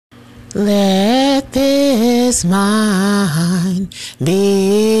Let this mind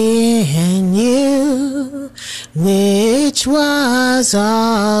be in you, which was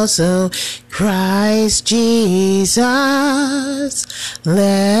also Christ Jesus.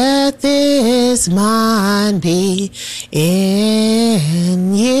 Let this mind be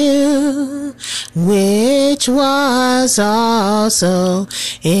in you, which was also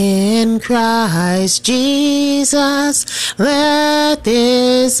in Christ Jesus. Let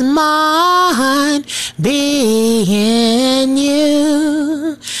this mind be in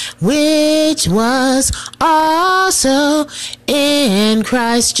you, which was also in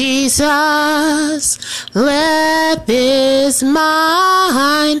Christ Jesus. Let this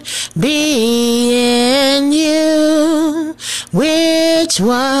mind be in you, which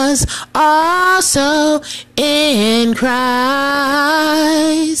was also in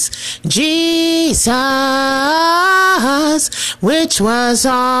Christ Jesus, which was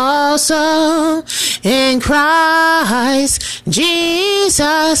also in Christ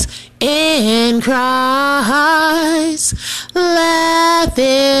Jesus. In Christ, let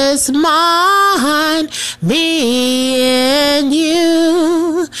this mind be in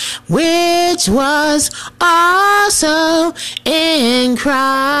you, which was also in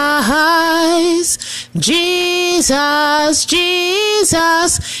Christ Jesus.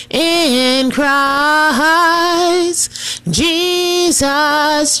 Jesus in Christ,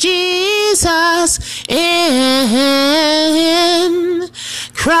 Jesus. Jesus in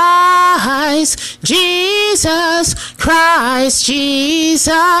Christ Jesus, Christ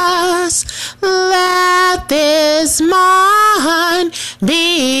Jesus. Let this mind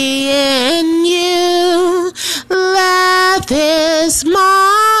be in you. Let this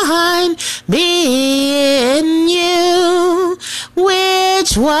mind be in you,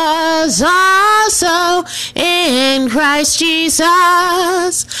 which was also in Christ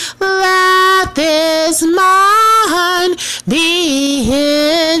Jesus. Let this mind be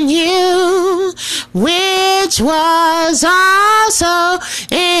in you, which was also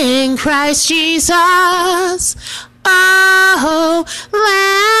in Christ Jesus. Oh,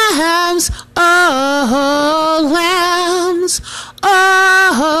 lambs, oh, lambs,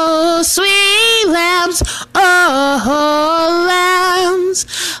 oh, sweet lambs, oh, lambs,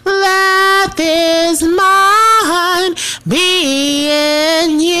 let this mind be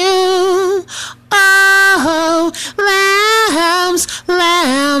in you. Oh, lambs,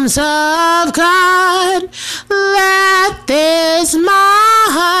 lambs of God, let this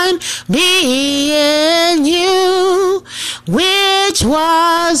mind be in you, which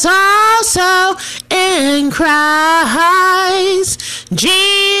was also in Christ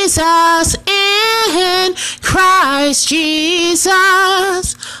Jesus. In Christ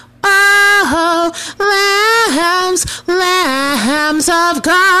Jesus. Oh, lambs, lambs of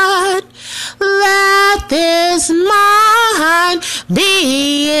God, let this mind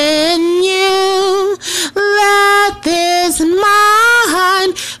be in you. Let this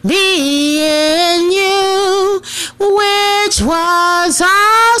mind be in you, which was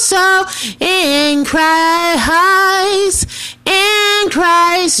also in Christ. In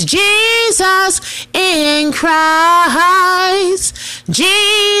Christ Jesus. In Christ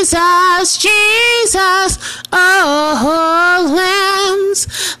Jesus. Jesus. Oh, lambs,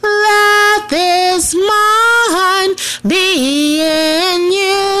 let this mind be in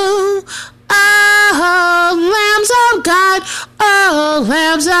you. Oh, lambs of God, oh,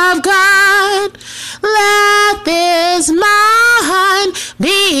 lambs of God, let this mind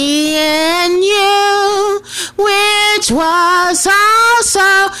be in you, which was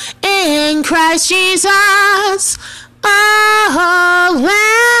also in Christ Jesus. Oh,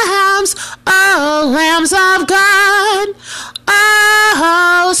 lambs of God,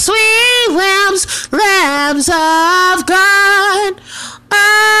 oh, sweet lambs, lambs of God,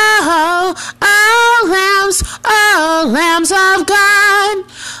 oh, lambs of God,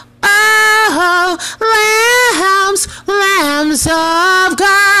 oh, lambs of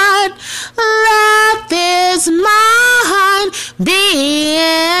God, let this mind be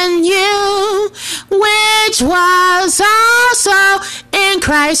in you, which was also in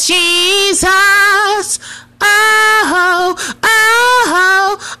Christ Jesus. Oh,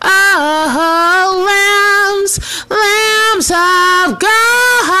 lambs of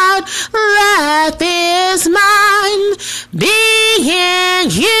God, let this mind be in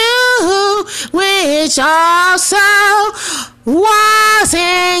you, which also was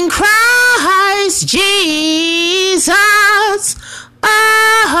in Christ Jesus.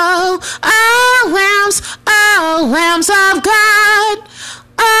 Oh, lambs of God,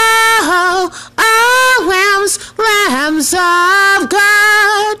 oh, lambs of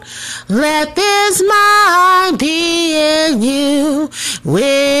God, let this mind be in you,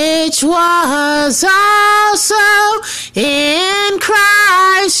 which was also in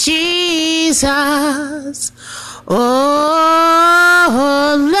Christ Jesus. Oh,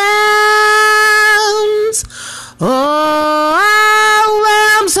 lambs,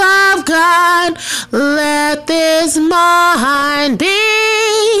 lambs of God, let this mind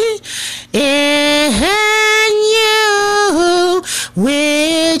be in you,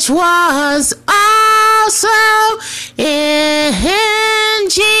 which was also in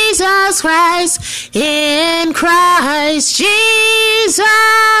Jesus Christ, in Christ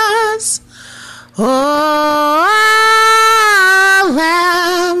Jesus. Oh,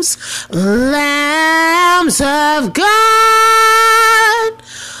 lambs, lambs of God.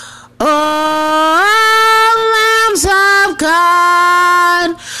 Oh, lambs of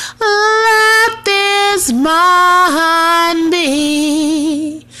God, let this mind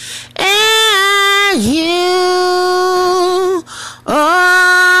be in you.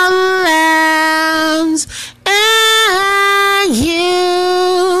 Oh, lambs in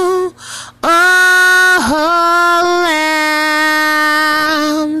you. Oh,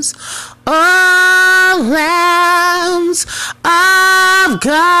 lambs of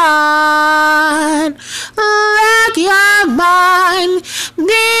God, let your mind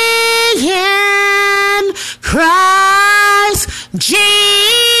be in Christ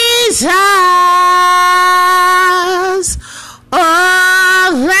Jesus.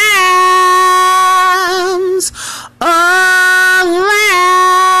 Oh, lambs, oh,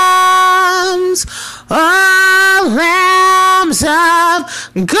 lambs of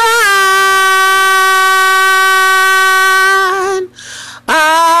God.